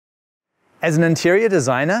As an interior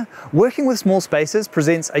designer, working with small spaces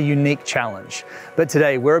presents a unique challenge. But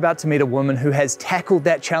today we're about to meet a woman who has tackled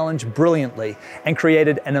that challenge brilliantly and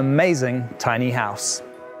created an amazing tiny house.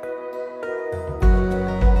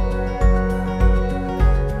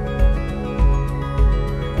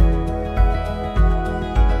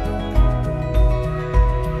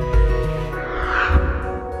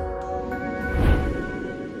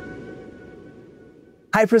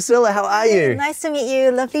 Hi Priscilla, how are you? Nice to meet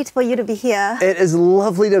you. Lovely for you to be here. It is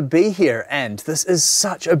lovely to be here, and this is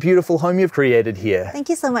such a beautiful home you've created here. Thank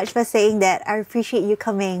you so much for saying that. I appreciate you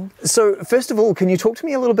coming. So first of all, can you talk to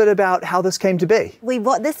me a little bit about how this came to be? We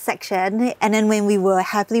bought this section, and then when we were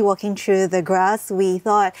happily walking through the grass, we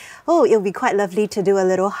thought, oh, it would be quite lovely to do a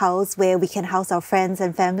little house where we can house our friends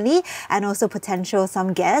and family and also potential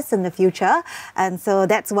some guests in the future. And so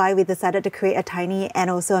that's why we decided to create a tiny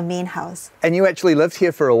and also a main house. And you actually lived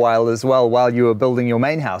here for a while as well while you were building your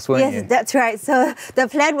main house, weren't you? Yes, that's right. So the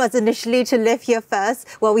plan was initially to live here first.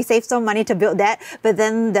 Well, we saved some money to build that, but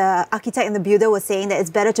then the architect and the builder were saying that it's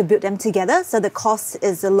better to build them together, so the cost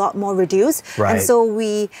is a lot more reduced. Right. And so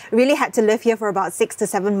we really had to live here for about 6 to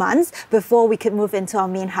 7 months before we could move into our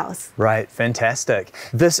main house. Right, fantastic.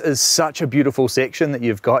 This is such a beautiful section that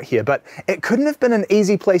you've got here, but it couldn't have been an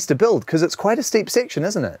easy place to build because it's quite a steep section,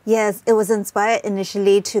 isn't it? Yes, it was inspired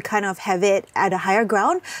initially to kind of have it at a higher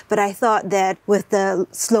ground, but I thought that with the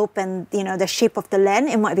slope and the shape of the land,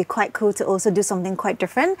 it might be quite cool to also do something quite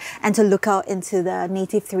different and to look out into the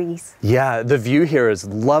native trees. Yeah, the view here is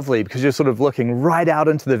lovely because you're sort of looking right out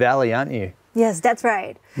into the valley, aren't you? Yes, that's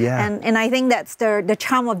right. Yeah. And I think that's the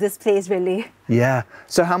charm of this place, really. Yeah.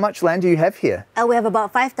 So how much land do you have here? We have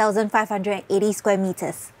about 5,580 square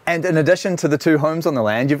meters. And in addition to the 2 homes on the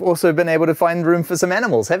land, you've also been able to find room for some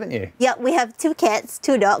animals, haven't you? Yep, we have 2 cats,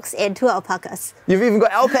 2 dogs, and 2 alpacas. You've even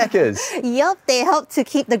got alpacas. Yep, they help to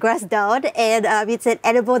keep the grass down, and it's an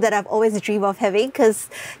animal that I've always dreamed of having because,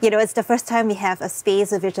 it's the first time we have a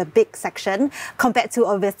space with a big section compared to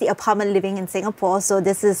obviously apartment living in Singapore, so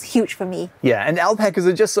this is huge for me. Yeah, and alpacas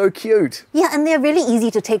are just so cute. Yeah, and they're really easy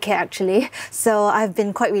to take care actually. So I've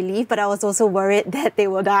been quite relieved, but I was also worried that they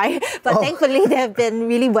will die. But thankfully they've been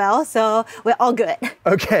really well, so we're all good.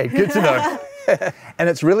 Okay, good to know. And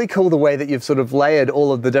it's really cool the way that you've sort of layered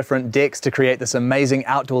all of the different decks to create this amazing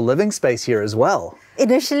outdoor living space here as well.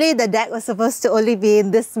 Initially, the deck was supposed to only be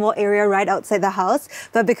in this small area right outside the house,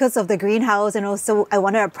 but because of the greenhouse and also I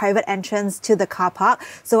wanted a private entrance to the car park,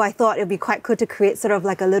 so I thought it'd be quite cool to create sort of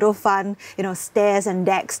like a little fun, stairs and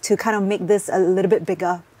decks to kind of make this a little bit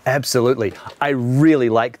bigger. Absolutely. I really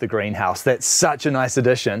like the greenhouse. That's such a nice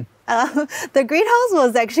addition. The greenhouse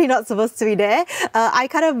was actually not supposed to be there. I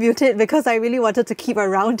kind of built it because I really wanted to keep a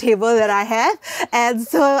round table that I have, and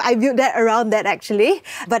so I built that around that actually.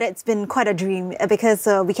 But it's been quite a dream because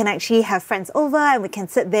we can actually have friends over and we can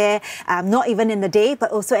sit there, not even in the day, but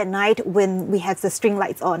also at night when we have the string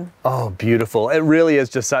lights on. Oh, beautiful. It really is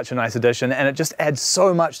just such a nice addition, and it just adds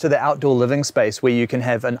so much to the outdoor living space where you can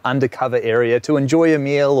have an undercover area to enjoy a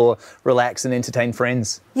meal or relax and entertain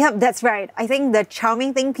friends. Yep, that's right. I think the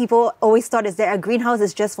charming thing people always thought is that a greenhouse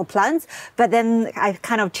is just for plants, but then I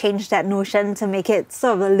kind of changed that notion to make it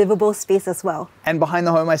sort of a livable space as well. And behind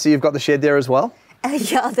the home, I see you've got the shed there as well?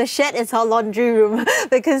 Yeah, the shed is our laundry room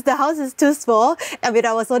because the house is too small. I mean,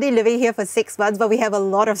 I was only living here for 6 months, but we have a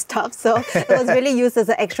lot of stuff, so it was really used as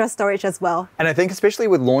an extra storage as well. And I think especially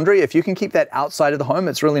with laundry, if you can keep that outside of the home,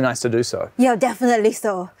 it's really nice to do so. Yeah, definitely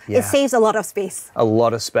so. Yeah. It saves a lot of space. A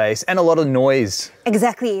lot of space and a lot of noise.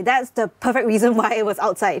 Exactly. That's the perfect reason why it was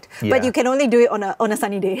outside. Yeah. But you can only do it on a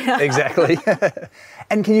sunny day. Exactly.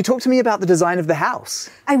 And can you talk to me about the design of the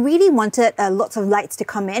house? I really wanted lots of lights to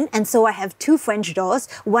come in, and so I have 2 French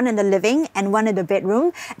doors, one in the living and one in the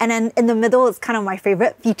bedroom. And then in the middle is kind of my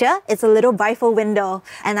favorite feature. It's a little bifold window,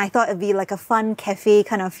 and I thought it'd be like a fun cafe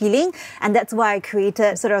kind of feeling. And that's why I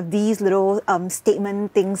created sort of these little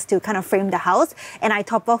statement things to kind of frame the house. And I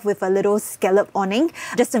top off with a little scallop awning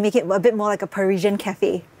just to make it a bit more like a Parisian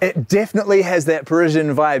cafe. It definitely has that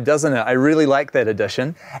Parisian vibe, doesn't it? I really like that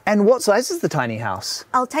addition. And what size is the tiny house?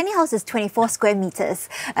 Our tiny house is 24 square meters,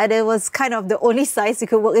 and it was kind of the only size we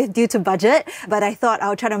could work with due to budget, but I thought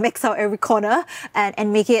I'll try to max out every corner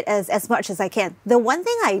and make it as much as I can. The one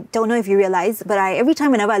thing I don't know if you realize, but every time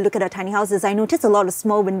whenever I look at a tiny house is I notice a lot of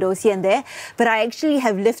small windows here and there, but I actually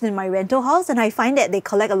have lived in my rental house and I find that they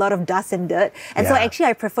collect a lot of dust and dirt, and so actually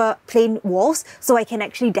I prefer plain walls so I can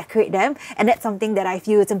actually decorate them, and that's something that I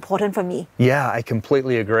feel is important for me. Yeah, I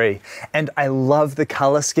completely agree. And I love the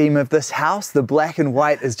color scheme of this house. The black and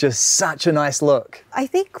white is just such a nice look. I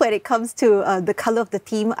think when it comes to the color of the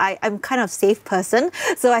theme, I'm kind of safe person.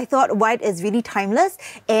 So I thought white is really timeless.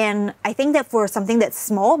 And I think that for something that's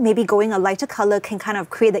small, maybe going a lighter color can kind of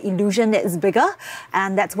create the illusion that it's bigger.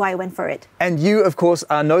 And that's why I went for it. And you, of course,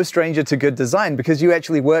 are no stranger to good design because you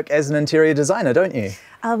actually work as an interior designer, don't you?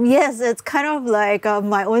 Yes, it's kind of like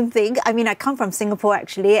my own thing. I mean, I come from Singapore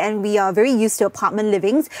actually, and we are very used to apartment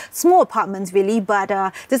livings, small apartments really, but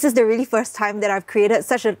this is the really first time that I've created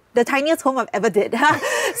the tiniest home I've ever did.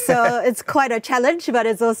 So it's quite a challenge, but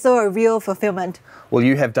it's also a real fulfillment. Well,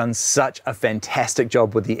 you have done such a fantastic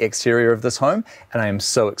job with the exterior of this home, and I am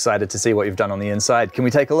so excited to see what you've done on the inside. Can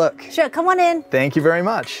we take a look? Sure, come on in. Thank you very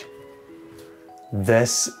much.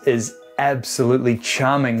 This is absolutely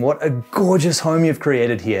charming. What a gorgeous home you've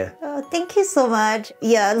created here. Oh, thank you so much.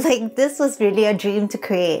 Yeah, like this was really a dream to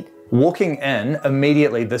create. Walking in,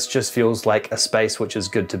 immediately this just feels like a space which is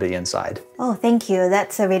good to be inside. Oh, thank you.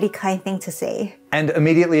 That's a really kind thing to say. And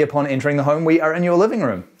immediately upon entering the home, we are in your living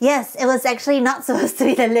room. Yes, it was actually not supposed to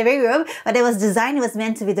be the living room, but it was designed, it was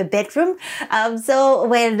meant to be the bedroom. So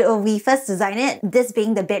when we first designed it, this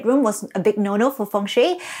being the bedroom was a big no-no for feng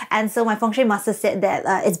shui. And so my feng shui master said that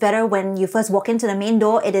it's better when you first walk into the main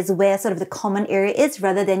door, it is where sort of the common area is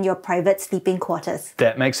rather than your private sleeping quarters.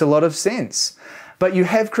 That makes a lot of sense. But you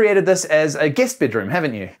have created this as a guest bedroom,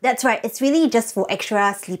 haven't you? That's right. It's really just for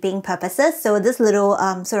extra sleeping purposes. So this little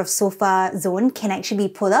sort of sofa zone can actually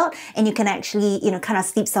be pulled out and you can actually, kind of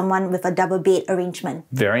sleep someone with a double bed arrangement.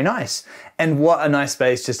 Very nice. And what a nice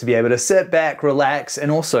space just to be able to sit back, relax,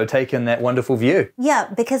 and also take in that wonderful view. Yeah,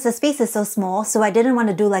 because the space is so small, so I didn't want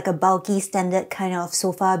to do like a bulky standard kind of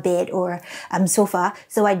sofa bed or sofa.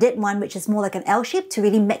 So I did one which is more like an L shape to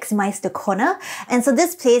really maximize the corner. And so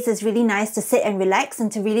this place is really nice to sit and relax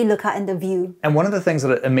and to really look out in the view. And one of the things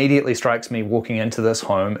that immediately strikes me walking into this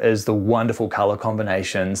home is the wonderful color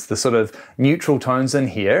combinations. The sort of neutral tones in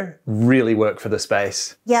here really work for the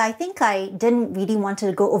space. Yeah, I think I didn't really want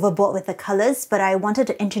to go overboard with the colors, but I wanted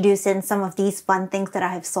to introduce in some of these fun things that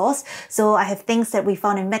I have sourced. So I have things that we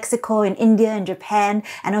found in Mexico, in India, and Japan,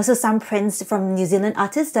 and also some prints from New Zealand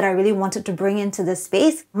artists that I really wanted to bring into this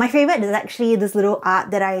space. My favorite is actually this little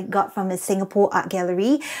art that I got from a Singapore art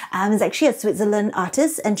gallery. It's actually a Switzerland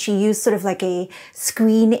artist, and she used sort of like a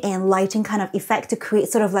screen and lighting kind of effect to create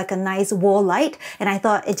sort of like a nice wall light. And I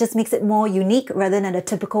thought it just makes it more unique rather than a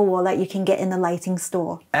typical wall light you can get in the lighting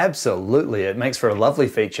store. Absolutely, it makes for a lovely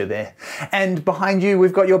feature there. And behind you,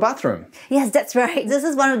 we've got your bathroom. Yes, that's right. This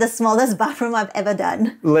is one of the smallest bathroom I've ever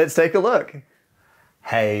done. Let's take a look.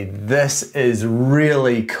 Hey, this is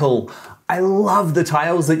really cool. I love the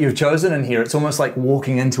tiles that you've chosen in here. It's almost like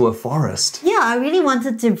walking into a forest. Yeah, I really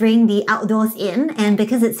wanted to bring the outdoors in, and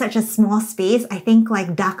because it's such a small space, I think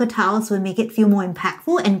like darker tiles would make it feel more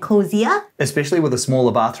impactful and cozier. Especially with a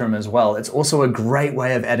smaller bathroom as well. It's also a great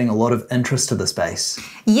way of adding a lot of interest to the space.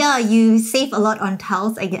 Yeah, you save a lot on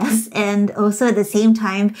tiles, I guess. And also at the same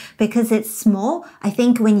time, because it's small, I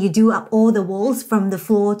think when you do up all the walls from the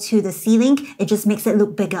floor to the ceiling, it just makes it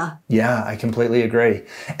look bigger. Yeah, I completely agree.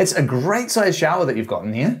 It's a great size shower that you've got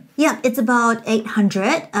in here. Yeah, it's about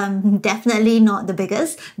 800. Definitely not the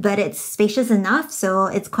biggest, but it's spacious enough, so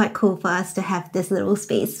it's quite cool for us to have this little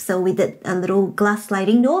space. So we did a little glass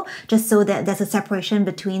sliding door just so that there's a separation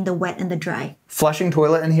between the wet and the dry. Flushing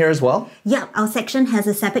toilet in here as well? Yeah, our section has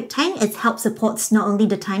a septic tank. It helps supports not only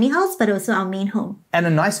the tiny house, but also our main home. And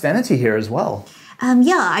a nice vanity here as well.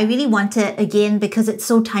 Yeah, I really wanted, again, because it's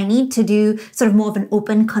so tiny, to do sort of more of an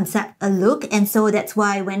open concept look. And so that's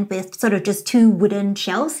why I went with sort of just 2 wooden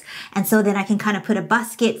shelves. And so then I can kind of put a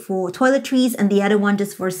basket for toiletries and the other one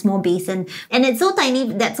just for a small basin. And it's so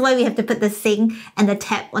tiny, that's why we have to put the sink and the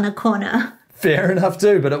tap on a corner. Fair enough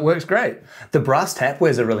too, but it works great. The brass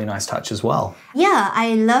tapware is a really nice touch as well. Yeah,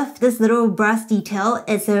 I love this little brass detail.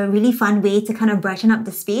 It's a really fun way to kind of brighten up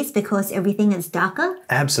the space because everything is darker.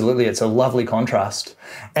 Absolutely, it's a lovely contrast.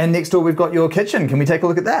 And next door we've got your kitchen. Can we take a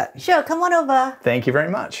look at that? Sure, come on over. Thank you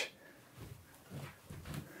very much.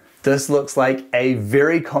 This looks like a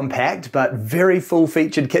very compact but very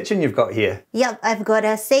full-featured kitchen you've got here. Yep, I've got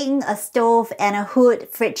a sink, a stove, and a hood,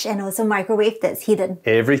 fridge, and also microwave that's hidden.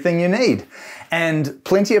 Everything you need. And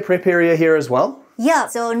plenty of prep area here as well. Yeah,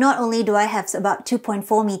 so not only do I have about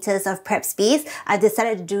 2.4 meters of prep space, I've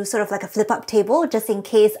decided to do sort of like a flip-up table just in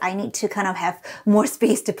case I need to kind of have more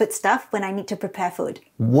space to put stuff when I need to prepare food.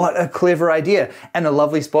 What a clever idea. And a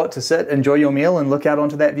lovely spot to sit, enjoy your meal, and look out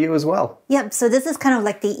onto that view as well. Yep, so this is kind of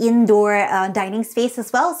like the indoor dining space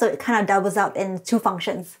as well, so it kind of doubles out in 2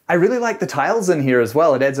 functions. I really like the tiles in here as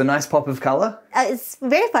well. It adds a nice pop of color. It's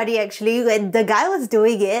very funny actually. When the guy was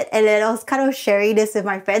doing it and then I was kind of sharing this with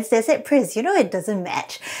my friends, they said, Pris, you know it doesn't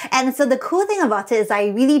match. And so the cool thing about it is I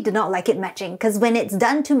really did not like it matching, because when it's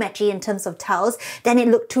done too matchy in terms of tiles, then it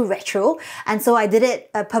looked too retro. And so I did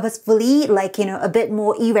it purposefully, like, you know, a bit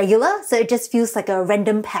more irregular. So it just feels like a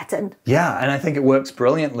random pattern. Yeah, and I think it works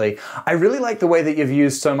brilliantly. I really like the way that you've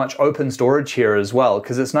used so much open storage here as well,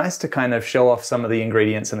 because it's nice to kind of show off some of the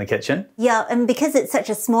ingredients in the kitchen. Yeah, and because it's such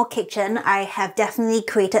a small kitchen, I have definitely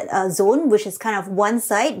created a zone, which is kind of one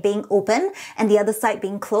side being open and the other side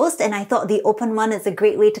being closed. And I thought the open one is a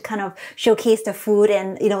great way to kind of showcase the food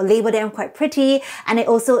and, you know, label them quite pretty. And it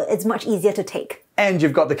also, it's much easier to take. And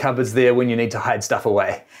you've got the cupboards there when you need to hide stuff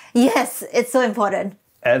away. Yes, it's so important.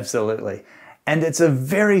 Absolutely. And it's a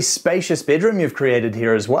very spacious bedroom you've created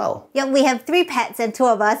here as well. Yeah, we have 3 pets and 2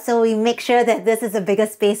 of us, so we make sure that this is a bigger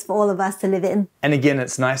space for all of us to live in. And again,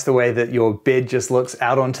 it's nice the way that your bed just looks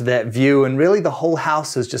out onto that view, and really the whole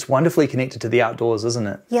house is just wonderfully connected to the outdoors, isn't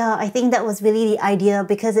it? Yeah, I think that was really the idea,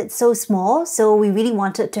 because it's so small, so we really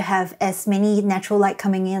wanted to have as many natural light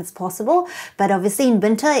coming in as possible. But obviously in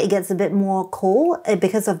winter it gets a bit more cold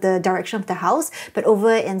because of the direction of the house. But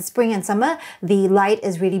over in spring and summer, the light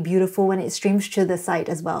is really beautiful when it streams to the side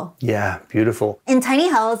as well. Yeah, beautiful. In tiny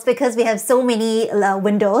house, because we have so many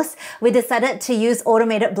windows, we decided to use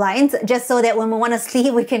automated blinds, just so that when we want to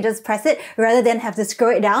sleep, we can just press it rather than have to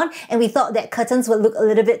screw it down. And we thought that curtains would look a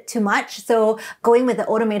little bit too much, so going with the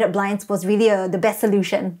automated blinds was really the best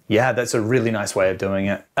solution. Yeah, that's a really nice way of doing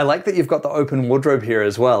it. I like that you've got the open wardrobe here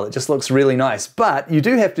as well. It just looks really nice. But you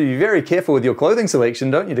do have to be very careful with your clothing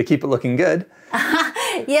selection, don't you, to keep it looking good?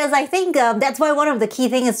 Yes, I think that's why one of the key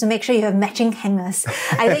things is to make sure you have matching hangers.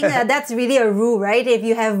 I think that's really a rule, right? If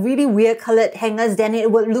you have really weird colored hangers, then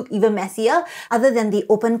it will look even messier. Other than the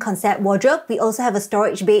open concept wardrobe, we also have a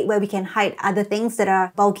storage bay where we can hide other things that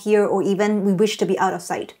are bulkier or even we wish to be out of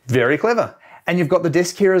sight. Very clever. And you've got the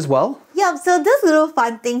desk here as well? Yeah, so this little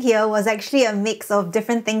fun thing here was actually a mix of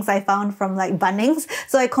different things I found from like Bunnings.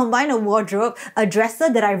 So I combined a wardrobe, a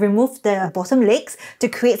dresser that I removed the bottom legs to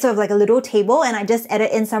create sort of like a little table, and I just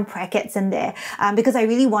added in some brackets in there because I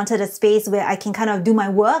really wanted a space where I can kind of do my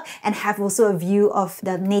work and have also a view of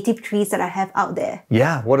the native trees that I have out there.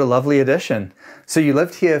 Yeah, what a lovely addition. So you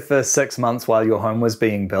lived here for 6 months while your home was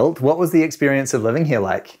being built. What was the experience of living here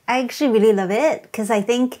like? I actually really love it because I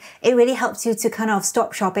think it really helps you to kind of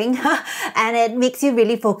stop shopping and it makes you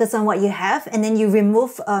really focus on what you have, and then you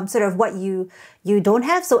remove sort of what you don't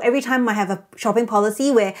have. So every time I have a shopping policy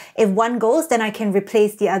where if one goes, then I can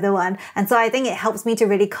replace the other one. And so I think it helps me to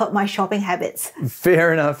really curb my shopping habits.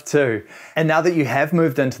 Fair enough too. And now that you have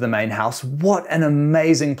moved into the main house, what an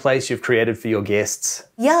amazing place you've created for your guests.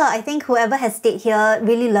 Yeah, I think whoever has stayed here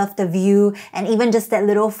really loved the view and even just that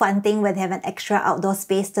little fun thing where they have an extra outdoor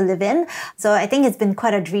space to live in. So I think it's been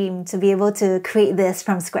quite a dream to be able to create this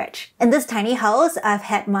from scratch. In this tiny house, I've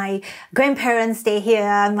had my grandparents stay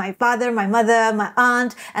here, my father, my mother, my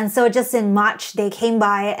aunt, and so just in March they came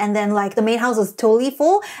by, and then like the main house was totally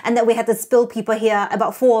full, and then we had to spill people here.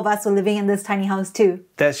 About 4 of us were living in this tiny house too.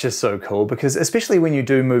 That's just so cool, because especially when you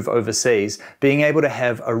do move overseas, being able to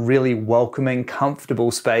have a really welcoming, comfortable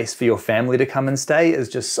space for your family to come and stay is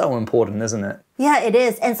just so important, isn't it? Yeah, it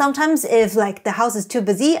is. And sometimes if like the house is too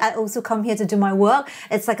busy, I also come here to do my work.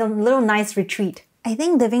 It's like a little nice retreat. I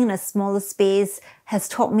think living in a smaller space has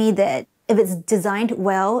taught me that if it's designed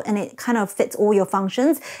well and it kind of fits all your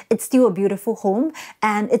functions, it's still a beautiful home.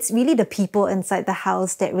 And it's really the people inside the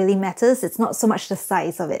house that really matters. It's not so much the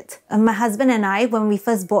size of it. My husband and I, when we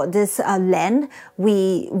first bought this land,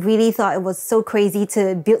 we really thought it was so crazy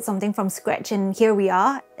to build something from scratch. And here we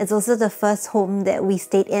are. It's also the first home that we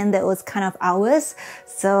stayed in that was kind of ours.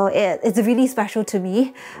 So it's really special to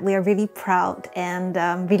me. We are really proud and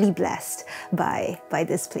really blessed by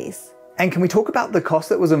this place. And can we talk about the cost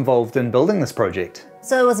that was involved in building this project?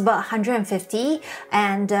 So it was about 150,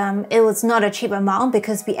 and it was not a cheap amount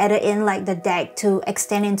because we added in like the deck to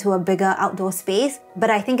extend into a bigger outdoor space. But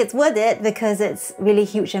I think it's worth it because it's really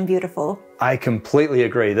huge and beautiful. I completely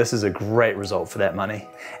agree. This is a great result for that money.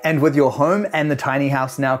 And with your home and the tiny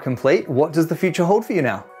house now complete, what does the future hold for you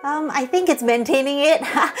now? I think it's maintaining it.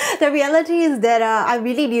 The reality is that I'm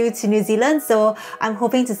really new to New Zealand, so I'm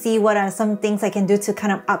hoping to see what are some things I can do to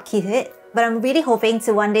kind of upkeep it. But I'm really hoping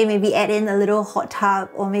to one day maybe add in a little hot tub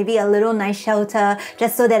or maybe a little nice shelter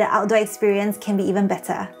just so that the outdoor experience can be even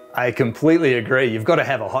better. I completely agree. You've got to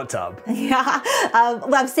have a hot tub. Yeah,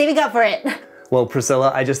 well, I'm saving up for it. Well,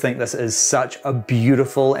 Priscilla, I just think this is such a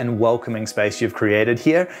beautiful and welcoming space you've created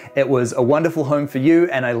here. It was a wonderful home for you,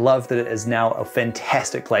 and I love that it is now a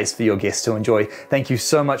fantastic place for your guests to enjoy. Thank you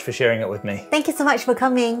so much for sharing it with me. Thank you so much for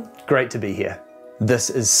coming. Great to be here.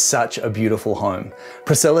 This is such a beautiful home.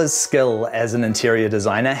 Priscilla's skill as an interior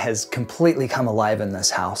designer has completely come alive in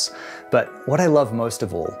this house. But what I love most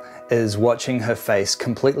of all is watching her face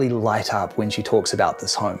completely light up when she talks about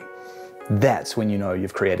this home. That's when you know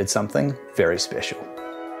you've created something very special.